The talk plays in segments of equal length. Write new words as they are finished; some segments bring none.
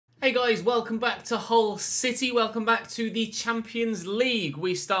Hey guys, welcome back to Hull City. Welcome back to the Champions League.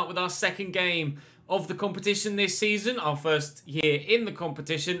 We start with our second game of the competition this season. Our first year in the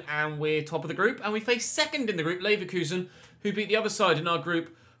competition, and we're top of the group. And we face second in the group, Leverkusen, who beat the other side in our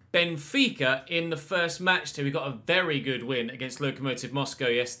group, Benfica, in the first match day. We got a very good win against Lokomotiv Moscow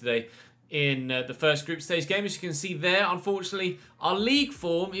yesterday in the first group stage game. As you can see there, unfortunately, our league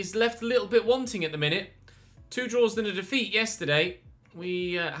form is left a little bit wanting at the minute. 2 draws and a defeat yesterday.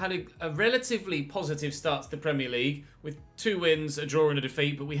 We had a relatively positive start to the Premier League with 2 wins, a draw and a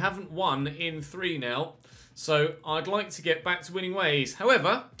defeat, but we haven't won in 3 now. So I'd like to get back to winning ways.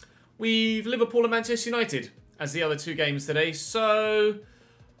 However, we've Liverpool and Manchester United as the other 2 games today. So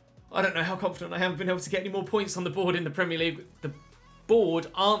I don't know how confident I have been able to get any more points on the board in the Premier League. The board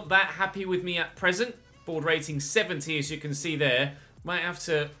aren't that happy with me at present. Board rating 70, as you can see there. Might have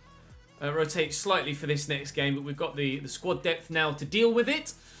to rotate slightly for this next game, but we've got the squad depth now to deal with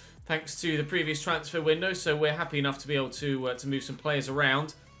it, thanks to the previous transfer window. So we're happy enough to be able to move some players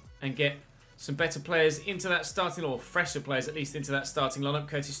around and get some better players into that starting, or fresher players at least, into that starting lineup.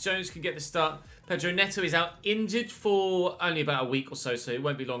 Curtis Jones can get the start. Pedro Neto is out injured for only about a week or so, so it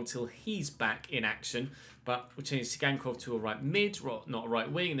won't be long till he's back in action. But we'll change Sigankov to a right mid, not a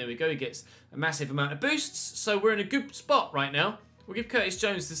right wing, and there we go. He gets a massive amount of boosts, so we're in a good spot right now. We'll give Curtis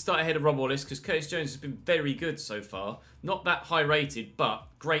Jones the start ahead of Rob Wallace, because Curtis Jones has been very good so far. Not that high rated, but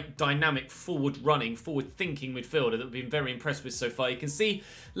great dynamic forward-running, forward-thinking midfielder that we've been very impressed with so far. You can see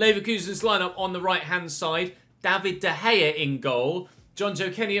Leverkusen's lineup on the right-hand side. David De Gea in goal. John Joe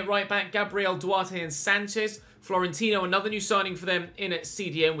Kenny at right-back. Gabriel Duarte and Sanchez. Florentino, another new signing for them, in at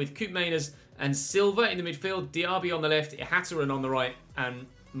CDM with Koopmeiners and Silva in the midfield. Diaby on the left, Ihataren on the right, and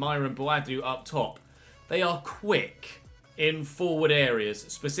Myron Boadu up top. They are quick in forward areas,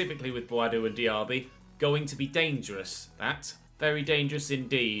 specifically with Boadu and Diaby. Going to be dangerous. That. Very dangerous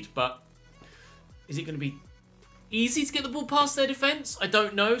indeed. But is it going to be easy to get the ball past their defence? I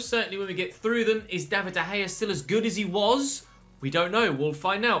don't know. Certainly when we get through them. Is David De Gea still as good as he was? We don't know. We'll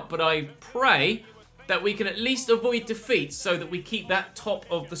find out. But I pray that we can at least avoid defeat so that we keep that top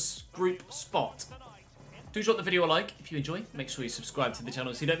of the group spot. Do drop the video a like if you enjoy. Make sure you subscribe to the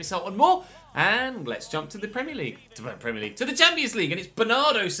channel so you don't miss out on more. And let's jump to the Premier League. To the Champions League. And it's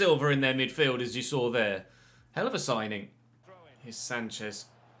Bernardo Silva in their midfield, as you saw there. Hell of a signing. Here's Sanchez.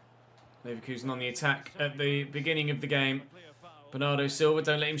 Leverkusen on the attack at the beginning of the game. Bernardo Silva,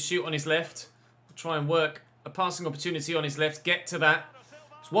 don't let him shoot on his left. We'll try and work a passing opportunity on his left. Get to that.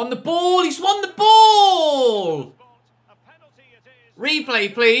 He's won the ball. He's won the ball.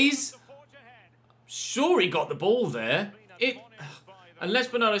 Replay, please. Sure he got the ball there. Unless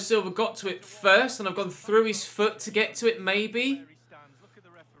Bernardo Silva got to it first and I've gone through his foot to get to it, maybe.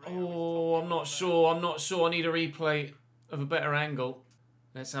 Oh, I'm not sure. I'm not sure. I need a replay of a better angle.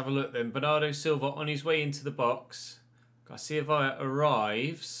 Let's have a look then. Bernardo Silva on his way into the box. Garcia Villa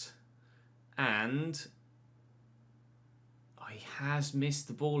arrives. And he has missed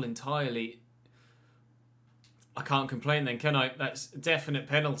the ball entirely. I can't complain then, can I? That's a definite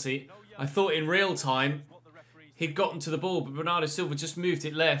penalty. I thought in real time he'd gotten to the ball, but Bernardo Silva just moved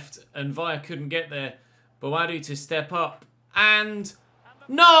it left and Villa couldn't get there. Boadu to step up and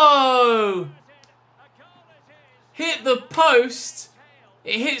no! Hit the post.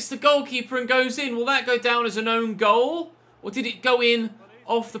 It hits the goalkeeper and goes in. Will that go down as an own goal? Or did it go in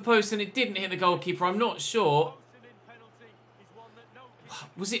off the post and it didn't hit the goalkeeper? I'm not sure.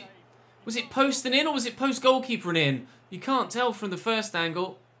 Was it post and in, or was it post goalkeeper and in? You can't tell from the first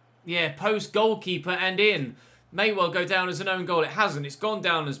angle. Yeah, post goalkeeper and in. May well go down as an own goal. It hasn't. It's gone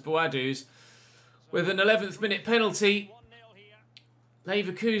down as Boadu's with an 11th minute penalty.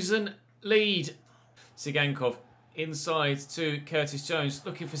 Leverkusen lead. Sigankov inside to Curtis Jones.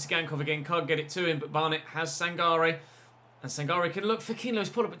 Looking for Sigankov again. Can't get it to him, but Barnett has Sangare. And Sangare can look for Kinlo's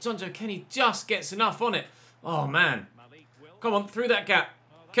pull up, but John Joe Kenny just gets enough on it. Oh, man. Come on, through that gap.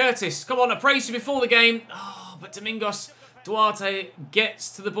 Curtis, come on, I praised you before the game. Oh, but Domingos Duarte gets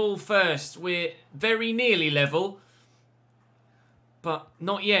to the ball first. We're very nearly level, but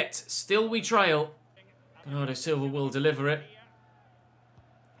not yet. Still we trail. Bernardo Silva will deliver it.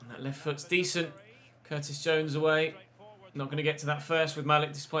 And that left foot's decent. Curtis Jones away. Not going to get to that first with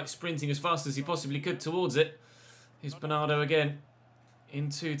Malik, despite sprinting as fast as he possibly could towards it. Here's Bernardo again.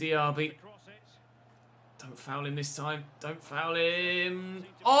 Into Diaby. Don't foul him this time. Don't foul him.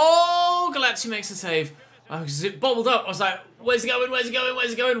 Oh, Galazzi makes a save. Because it bobbled up. I was like, where's he going? Where's he going?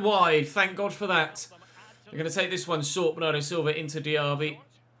 Where's he going? Wide. Thank God for that. They're going to take this one short. Bernardo Silva into Diaby.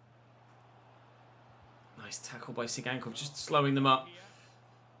 Nice tackle by Sigankov, just slowing them up.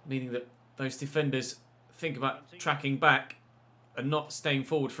 Meaning that those defenders think about tracking back. are not staying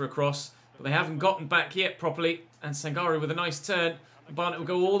forward for a cross. But they haven't gotten back yet properly. And Sangari with a nice turn. Barnett will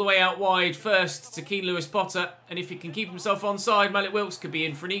go all the way out wide first to Keane Lewis-Potter. And if he can keep himself onside, Malik Wilks could be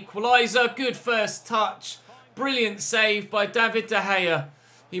in for an equaliser. Good first touch. Brilliant save by David De Gea.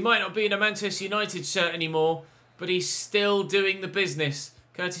 He might not be in a Manchester United shirt anymore, but he's still doing the business.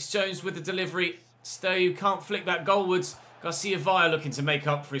 Curtis Jones with the delivery. Stowe can't flick that goalwards. Garcia Villa looking to make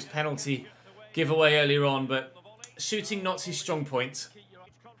up for his penalty giveaway earlier on, but shooting not his strong point.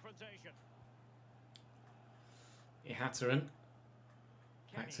 Ihataren.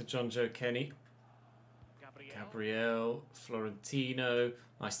 Back to John Joe Kenny. Gabriel. Florentino.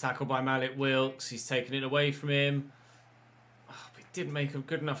 Nice tackle by Malik Wilks. He's taken it away from him. Oh, but he didn't make a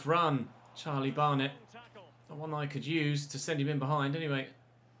good enough run. Charlie Barnett. The one I could use to send him in behind anyway.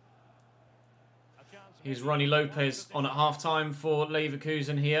 Here's Ronnie Lopez on at half-time for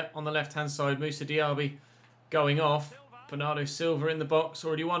Leverkusen here. On the left-hand side, Moussa Diaby going off. Bernardo Silva in the box.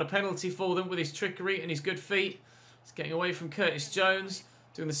 Already won a penalty for them with his trickery and his good feet. He's getting away from Curtis Jones.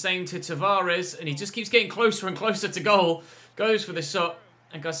 Doing the same to Tavares. And he just keeps getting closer and closer to goal. Goes for the shot.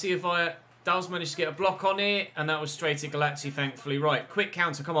 And Garcia Villa does manage to get a block on it. And that was straight at Galazzi, thankfully. Right, quick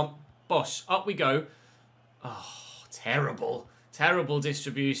counter. Come on. Bosch, up we go. Oh, terrible. Terrible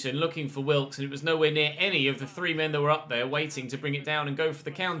distribution. Looking for Wilks. And it was nowhere near any of the three men that were up there waiting to bring it down and go for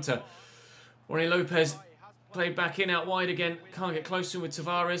the counter. Ronnie Lopez played back in out wide again. Can't get close to him with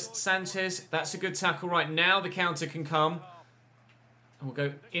Tavares. Sanchez. That's a good tackle right now. The counter can come. And we'll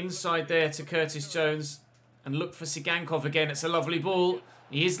go inside there to Curtis Jones. And look for Sigankov again. It's a lovely ball.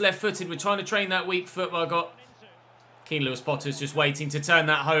 He is left-footed. We're trying to train that weak foot. But I got Keane Lewis-Potter's just waiting to turn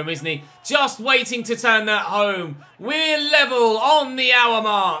that home, isn't he? Just waiting to turn that home. We're level on the hour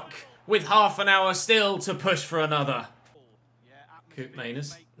mark. With half an hour still to push for another. Coop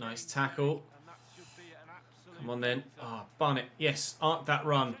Mainers. Nice tackle. Come on then. Oh, Barnett. Yes, arc that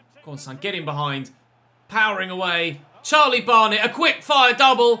run. Go on, son. Get in behind. Powering away. Charlie Barnett. A quick fire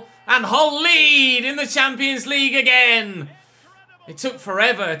double. And Hull lead in the Champions League again. It took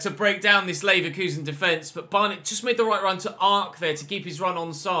forever to break down this Leverkusen defence, but Barnett just made the right run to arc there to keep his run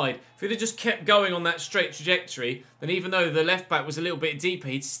onside. If he'd have just kept going on that straight trajectory, then even though the left back was a little bit deeper,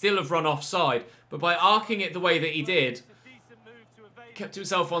 he'd still have run offside. But by arcing it the way that he did, kept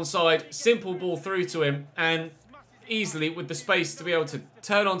himself onside, simple ball through to him, and easily with the space to be able to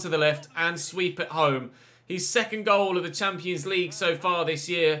turn onto the left and sweep it home. His second goal of the Champions League so far this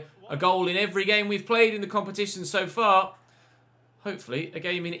year. A goal in every game we've played in the competition so far. Hopefully, a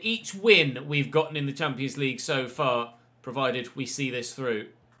game in each win we've gotten in the Champions League so far, provided we see this through.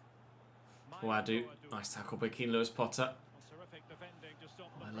 Wadu, nice tackle by Keane Lewis-Potter.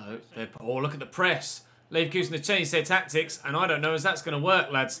 Hello. Oh, look at the press. Leverkusen have changed their tactics, and I don't know if that's going to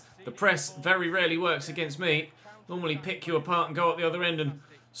work, lads. The press very rarely works against me. Normally pick you apart and go up the other end and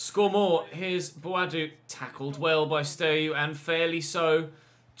score more. Here's Boadu, tackled well by Stowe, and fairly so.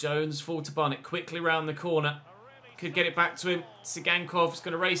 Jones fall to Barnett quickly round the corner. Could get it back to him. Sigankov's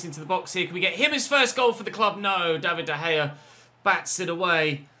going to race into the box here. Can we get him his first goal for the club? No. David De Gea bats it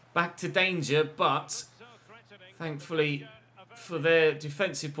away. Back to danger, but thankfully for their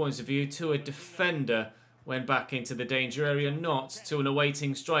defensive points of view, to a defender went back into the danger area, not to an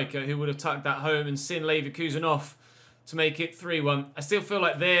awaiting striker who would have tucked that home and sent Leverkusen off to make it 3-1. I still feel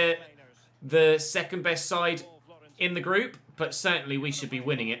like they're the second best side in the group, but certainly we should be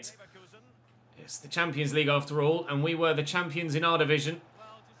winning it. It's the Champions League after all, and we were the champions in our division,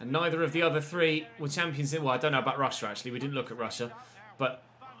 and neither of the other three were champions in... Well, I don't know about Russia, actually. We didn't look at Russia, but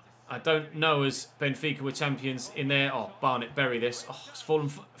I don't know as Benfica were champions in there. Oh, Barnett, bury this. Oh, it's fallen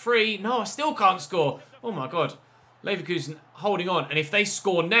free. No, I still can't score. Oh, my God. Leverkusen holding on, and if they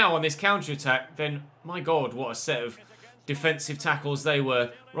score now on this counter-attack, then, my God, what a set of defensive tackles they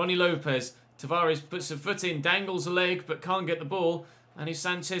were. Ronnie Lopez, Tavares puts a foot in, dangles a leg, but can't get the ball, and if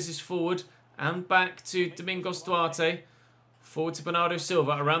Sanchez is forward... And back to Domingos Duarte. Forward to Bernardo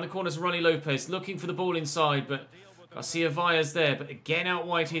Silva. Around the corners, Ronnie Lopez. Looking for the ball inside, but Garcia Villa's there. But again out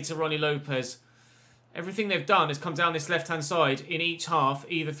wide here to Ronnie Lopez. Everything they've done has come down this left-hand side in each half,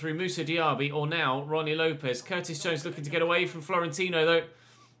 either through Moussa Diaby or now Ronnie Lopez. Curtis Jones looking to get away from Florentino, though.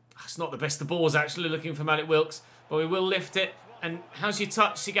 It's not the best of balls, actually, looking for Malik Wilks. But we will lift it. And how's your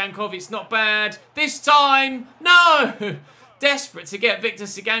touch, Sigankov? It's not bad. This time, no! Desperate to get Victor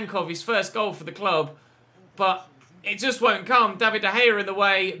Sigankov his first goal for the club, but it just won't come. David De Gea in the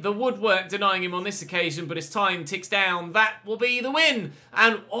way, the woodwork denying him on this occasion, but as time ticks down, that will be the win.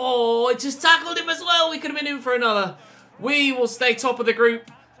 And, oh, it just tackled him as well. We could have been in for another. We will stay top of the group,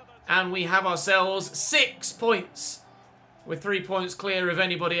 and we have ourselves 6 points We're 3 points clear of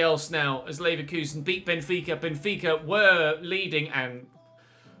anybody else now as Leverkusen beat Benfica. Benfica were leading and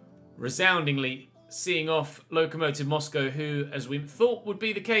resoundingly seeing off Lokomotiv Moscow, who, as we thought would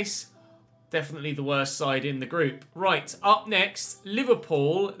be the case, definitely the worst side in the group. Right, up next,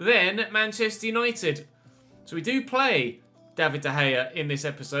 Liverpool, then Manchester United. So we do play David De Gea in this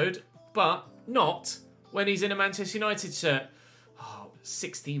episode, but not when he's in a Manchester United shirt.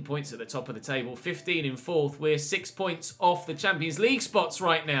 16 points at the top of the table, 15 in fourth. We're 6 points off the Champions League spots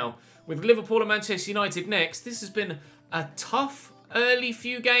right now. With Liverpool and Manchester United next, this has been a tough early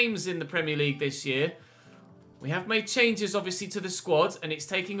few games in the Premier League this year. We have made changes, obviously, to the squad, and it's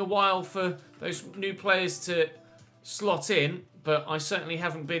taking a while for those new players to slot in, but I certainly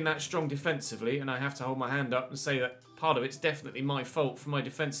haven't been that strong defensively, and I have to hold my hand up and say that part of it's definitely my fault for my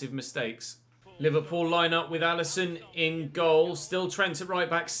defensive mistakes. Liverpool line up with Alisson in goal. Still Trent at right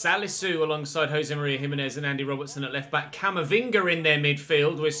back. Salisu alongside Jose Maria Jimenez and Andy Robertson at left back. Camavinga in their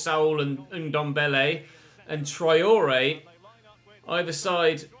midfield with Saul and Ndombele. And Traore either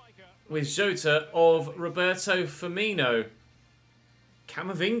side with Jota of Roberto Firmino.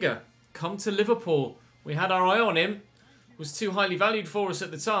 Camavinga, come to Liverpool. We had our eye on him. Was too highly valued for us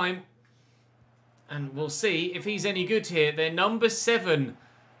at the time. And we'll see if he's any good here. They're number 7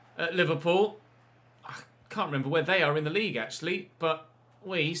 at Liverpool. Can't remember where they are in the league actually, but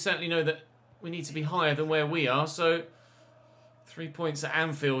we certainly know that we need to be higher than where we are, so 3 points at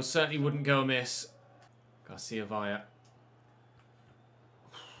Anfield certainly wouldn't go amiss. Garcia Vaya.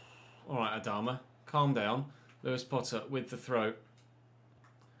 Alright, Adama, calm down. Lewis Potter with the throw.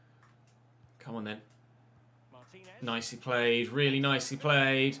 Come on then. Nicely played, really nicely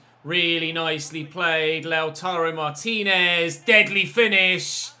played, really nicely played. Lautaro Martinez, deadly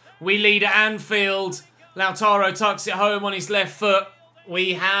finish. We lead at Anfield. Lautaro tucks it home on his left foot.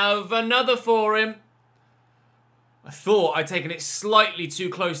 We have another for him. I thought I'd taken it slightly too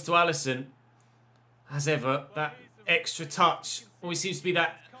close to Alisson. As ever, that extra touch always seems to be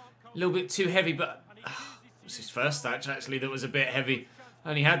that little bit too heavy, but it was his first touch actually that was a bit heavy.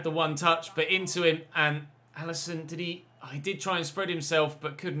 Only had the one touch, but into him, and Alisson, he did try and spread himself,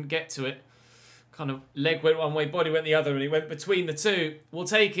 but couldn't get to it. Kind of leg went one way, body went the other, and he went between the two. We'll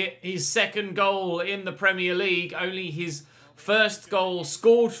take it. His second goal in the Premier League. Only his first goal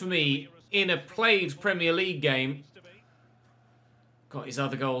scored for me in a played Premier League game. Got his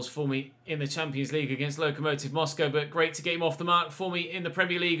other goals for me in the Champions League against Lokomotiv Moscow, but great to get him off the mark for me in the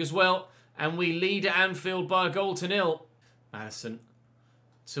Premier League as well. And we lead at Anfield by 1-0. Maddison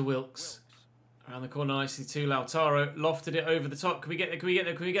to Wilkes. Around the corner nicely to Lautaro. Lofted it over the top. Can we get there? Can we get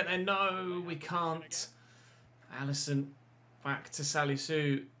there? Can we get there? No, we can't. Alisson back to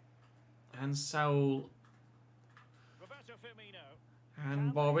Salisu. And Saul.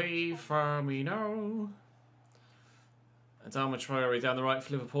 And Bobby Firmino. Adama Traore down the right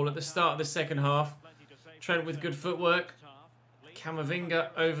for Liverpool at the start of the second half. Trent with good footwork.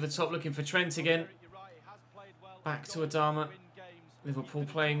 Camavinga over the top looking for Trent again. Back to Adama. Liverpool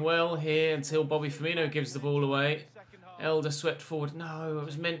playing well here until Bobby Firmino gives the ball away. Elder swept forward. No, it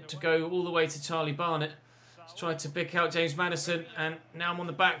was meant to go all the way to Charlie Barnett. He's tried to pick out James Maddison, and now I'm on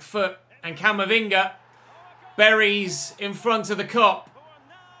the back foot. And Camavinga buries in front of the cop.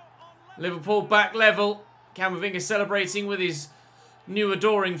 Liverpool back level. Camavinga celebrating with his new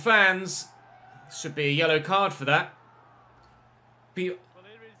adoring fans. Should be a yellow card for that. Be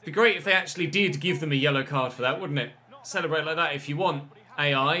great if they actually did give them a yellow card for that, wouldn't it? Celebrate like that if you want,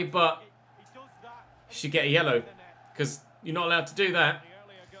 AI, but you should get a yellow because you're not allowed to do that.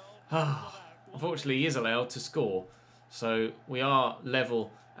 Unfortunately, he is allowed to score. So we are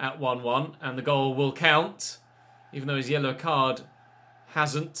level at 1-1 and the goal will count, even though his yellow card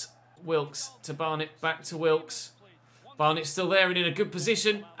hasn't. Wilkes to Barnett, back to Wilkes. Barnett's still there and in a good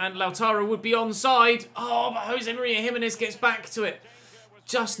position, and Lautaro would be onside. Oh, but Jose Maria Jimenez gets back to it.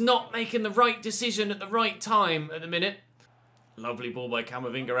 Just not making the right decision at the right time at the minute. Lovely ball by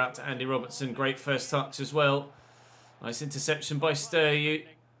Camavinga out to Andy Robertson. Great first touch as well. Nice interception by Sturyu.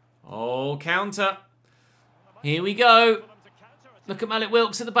 Oh, counter. Here we go. Look at Malik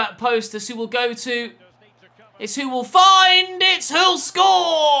Wilkes at the back post. That's who we'll go to. It's who we'll find. It's who'll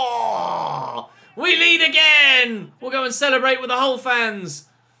score. We lead again. We'll go and celebrate with the whole fans.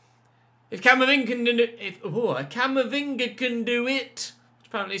 If Camavinga can do it, Camavinga can do it.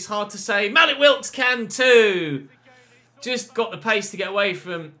 Apparently it's hard to say. Malik Wilkes can too. Just got the pace to get away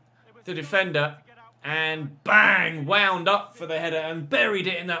from the defender. And bang, wound up for the header and buried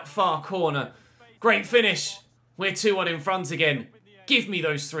it in that far corner. Great finish. We're 2-1 in front again. Give me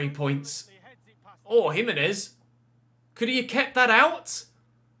those 3 points. Or Jimenez. Could he have kept that out?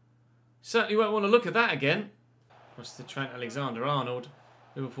 Certainly won't want to look at that again. Across to Trent Alexander-Arnold.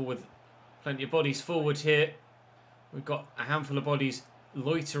 Liverpool with plenty of bodies forward here. We've got a handful of bodies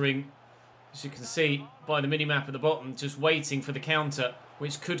loitering, as you can see by the mini-map at the bottom, just waiting for the counter,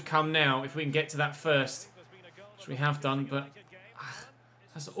 which could come now if we can get to that first, which we have done, but...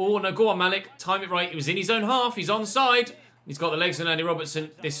 That's, oh, no, go on, Malik. Time it right. He was in his own half. He's onside. He's got the legs on Andy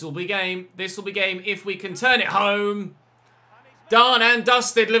Robertson. This will be game. This will be game if we can turn it home. Done and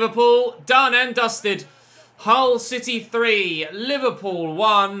dusted, Liverpool. Done and dusted. Hull City 3, Liverpool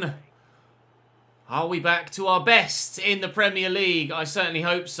 1. Are we back to our best in the Premier League? I certainly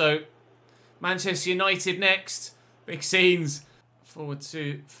hope so. Manchester United next. Big scenes. Forward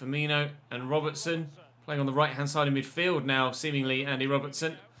to Firmino and Robertson. Playing on the right-hand side of midfield now, seemingly Andy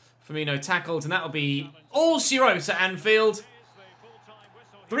Robertson. Firmino tackled, and that'll be all she wrote at Anfield.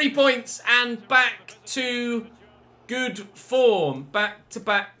 3 points and back to good form.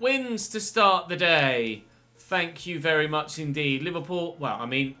 Back-to-back wins to start the day. Thank you very much indeed. Liverpool, well, I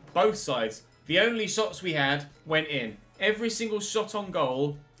mean, both sides. The only shots we had went in. Every single shot on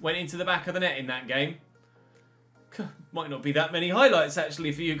goal went into the back of the net in that game. Might not be that many highlights,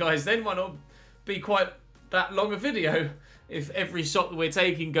 actually, for you guys then. Might not be quite that long a video if every shot that we're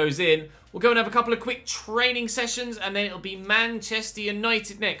taking goes in. We'll go and have a couple of quick training sessions, and then it'll be Manchester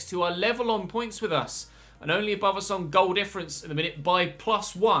United next, who are level on points with us and only above us on goal difference at the minute by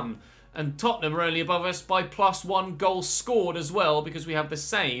 +1. And Tottenham are only above us by +1 goals scored as well, because we have the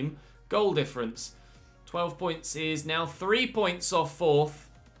same goal difference. 12 points is now 3 points off 4th.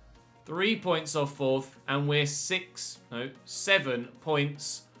 3 points off 4th, and we're 7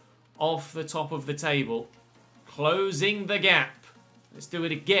 points off the top of the table. Closing the gap. Let's do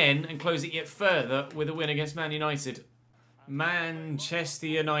it again and close it yet further with a win against Man United. Manchester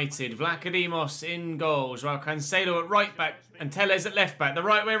United. Vlachodimos in goal. Joao Cancelo at right back and Telles at left back. The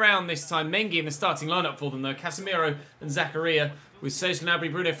right way round this time. Mengi in the starting lineup for them though. Casemiro and Zakaria with Serge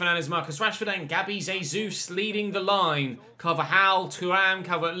Gnabry, Bruno Fernandes, Marcus Rashford and Gabby Jesus leading the line. Carvajal, Thuram,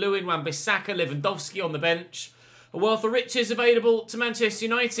 Calvert-Lewin, Wan-Bissaka, Lewandowski on the bench. A wealth of riches available to Manchester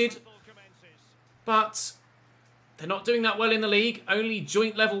United. But they're not doing that well in the league. Only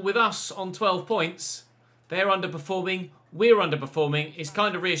joint level with us on 12 points. They're underperforming. We're underperforming. It's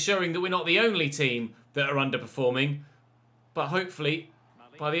kind of reassuring that we're not the only team that are underperforming. But hopefully,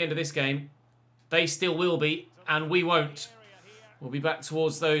 by the end of this game, they still will be, and we won't. We'll be back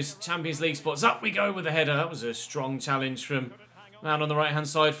towards those Champions League spots. Up we go with the header. That was a strong challenge from man on the right-hand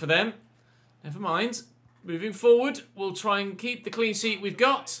side for them. Never mind. Moving forward, we'll try and keep the clean sheet we've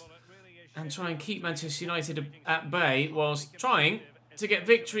got and try and keep Manchester United at bay whilst trying to get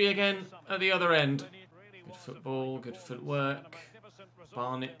victory again at the other end. Good football, good footwork.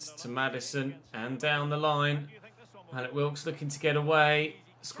 Barnett to Maddison and down the line. Alec Wilkes looking to get away.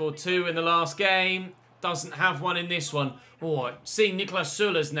 Scored 2 in the last game. Doesn't have one in this one. Oh, seeing Niklas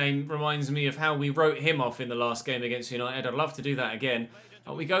Süle's name reminds me of how we wrote him off in the last game against United. I'd love to do that again.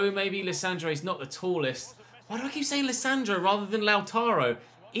 But we go maybe Lissandro. He's not the tallest. Why do I keep saying Lissandro rather than Lautaro?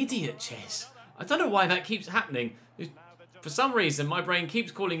 Idiot, Ches. I don't know why that keeps happening. For some reason, my brain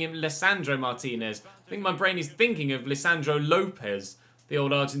keeps calling him Lisandro Martinez. I think my brain is thinking of Lisandro Lopez, the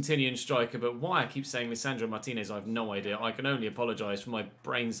old Argentinian striker. But why I keep saying Lisandro Martinez, I have no idea. I can only apologise for my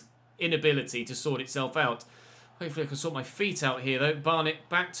brain's inability to sort itself out. Hopefully I can sort my feet out here, though. Barnett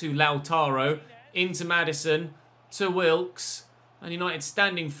back to Lautaro. Into Maddison. To Wilkes. And United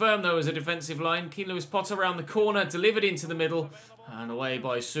standing firm, though, as a defensive line. Keane Lewis-Potter around the corner. Delivered into the middle. And away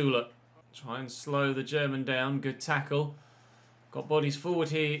by Süle. Try and slow the German down. Good tackle. Got bodies forward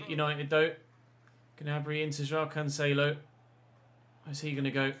here, United, though. Gnabry into Joao Cancelo. Where's he going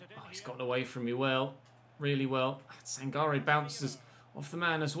to go? Oh, he's gotten away from me well. Really well. Sangare bounces off the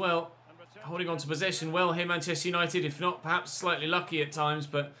man as well. Holding on to possession well here, Manchester United. If not, perhaps slightly lucky at times.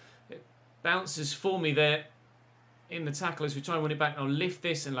 But it bounces for me there in the tackle as we try and win it back. Now lift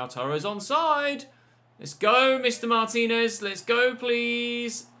this, and Lautaro's onside. Let's go, Mr. Martinez. Let's go,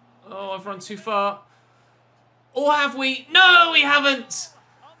 please. Oh, I've run too far. Or have we? No, we haven't.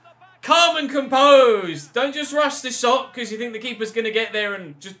 Calm and composed. Don't just rush the shot because you think the keeper's going to get there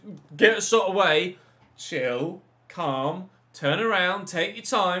and just get a shot away. Chill, calm, turn around, take your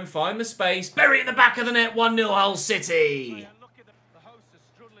time, find the space, bury it in the back of the net. 1-0 Hull City.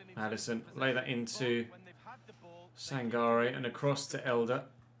 Maddison, lay that into Sangare and across to Elder.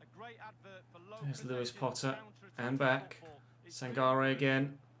 There's Lewis-Potter and back. Sangare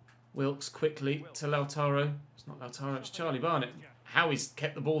again. Wilkes quickly to Lautaro. It's not Lautaro, it's Charlie Barnett. How he's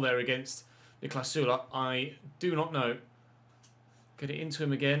kept the ball there against Niklas Süle, I do not know. Get it into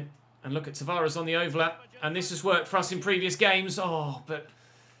him again. And look at Tavares on the overlap. And this has worked for us in previous games. Oh, but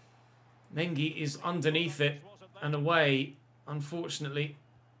Mengi is underneath it. And away, unfortunately,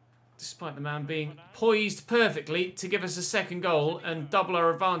 despite the man being poised perfectly to give us a second goal and double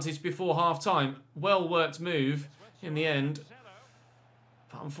our advantage before half-time. Well worked move in the end.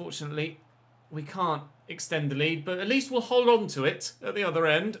 But unfortunately, we can't extend the lead. But at least we'll hold on to it at the other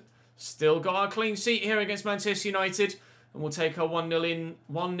end. Still got our clean sheet here against Manchester United. And we'll take our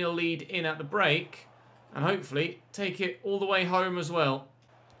 1-0 lead in at the break. And hopefully take it all the way home as well.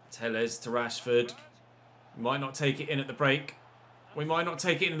 Tellez to Rashford. We might not take it in at the break. We might not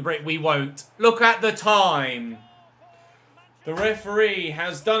take it in the break. We won't. Look at the time. The referee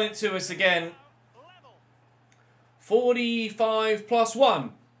has done it to us again. 45 plus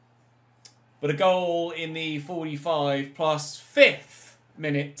 1. But a goal in the 45 plus 5th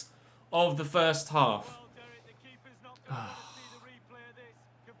minute of the first half.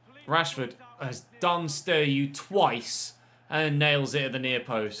 Rashford has done stir you twice and nails it at the near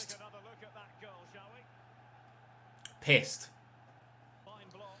post. Pissed.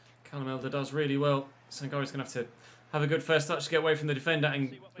 CAMAVINGA does really well. Sangari's going to have a good first touch to get away from the defender,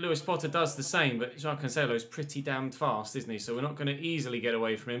 and Lewis Potter does the same, but João Cancelo is pretty damned fast, isn't he? So we're not going to easily get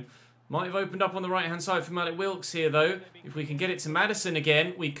away from him. Might have opened up on the right-hand side for Malik Wilks here, though. If we can get it to Maddison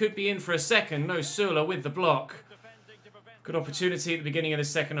again, we could be in for a second. No Sula with the block. Good opportunity at the beginning of the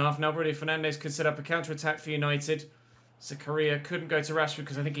second half. Now Bruno Fernandes could set up a counter-attack for United. Zakaria couldn't go to Rashford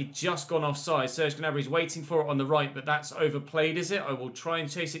because I think he'd just gone offside. Serge Gnabry's waiting for it on the right, but that's overplayed, is it? I will try and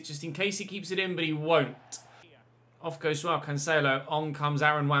chase it just in case he keeps it in, but he won't. Off goes João Cancelo. On comes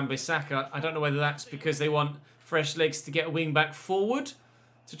Aaron Wan-Bissaka. I don't know whether that's because they want fresh legs to get a wing back forward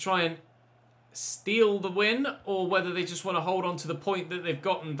to try and steal the win, or whether they just want to hold on to the point that they've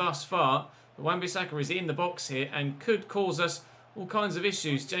gotten thus far. But Wan-Bissaka is in the box here and could cause us all kinds of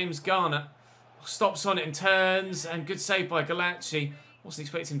issues. James Garner stops on it and turns, and good save by Galacci. Wasn't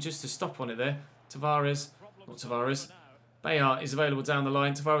expecting him just to stop on it there. Tavares, not Tavares. Bayard is available down the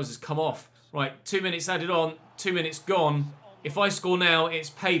line. Tavares has come off. Right, 2 minutes added on, 2 minutes gone. If I score now, it's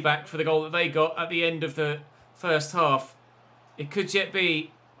payback for the goal that they got at the end of the first half. It could yet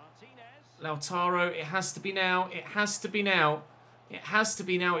be Lautaro. It has to be now. It has to be now. It has to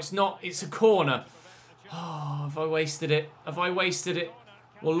be now. It's not. It's a corner. Oh, have I wasted it? Have I wasted it?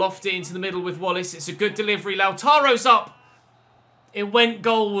 We'll loft it into the middle with Wallace. It's a good delivery. Lautaro's up. It went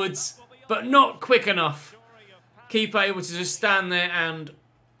goalwards, but not quick enough. Keeper able to just stand there and...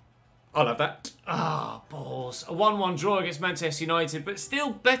 I'll have that. Ah, balls. A 1-1 draw against Manchester United, but still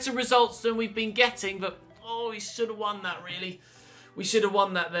better results than we've been getting. But, oh, we should have won that, really. We should have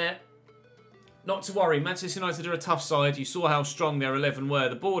won that there. Not to worry. Manchester United are a tough side. You saw how strong their 11 were.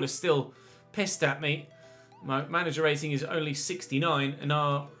 The board is still pissed at me. My manager rating is only 69, and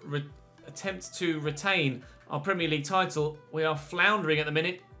our attempt to retain our Premier League title, we are floundering at the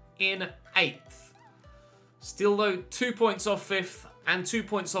minute in 8th. Still, though, 2 points off 5th and 2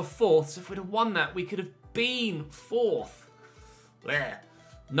 points off 4th. So if we'd have won that, we could have been 4th. Blech.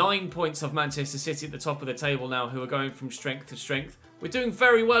 9 points off Manchester City at the top of the table now, who are going from strength to strength. We're doing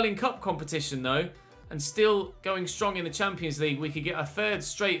very well in cup competition, though, and still going strong in the Champions League. We could get a 3rd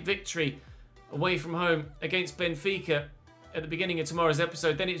straight victory away from home against Benfica at the beginning of tomorrow's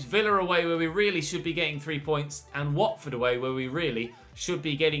episode. Then it's Villa away, where we really should be getting 3 points, and Watford away, where we really should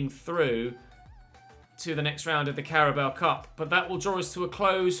be getting through to the next round of the Carabao Cup. But that will draw us to a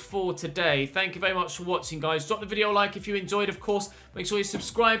close for today. Thank you very much for watching, guys. Drop the video a like if you enjoyed, of course. Make sure you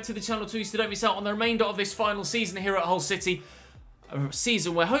subscribe to the channel too, so you don't miss out on the remainder of this final season here at Hull City. A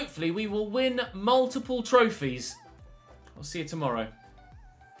season where hopefully we will win multiple trophies. I'll see you tomorrow.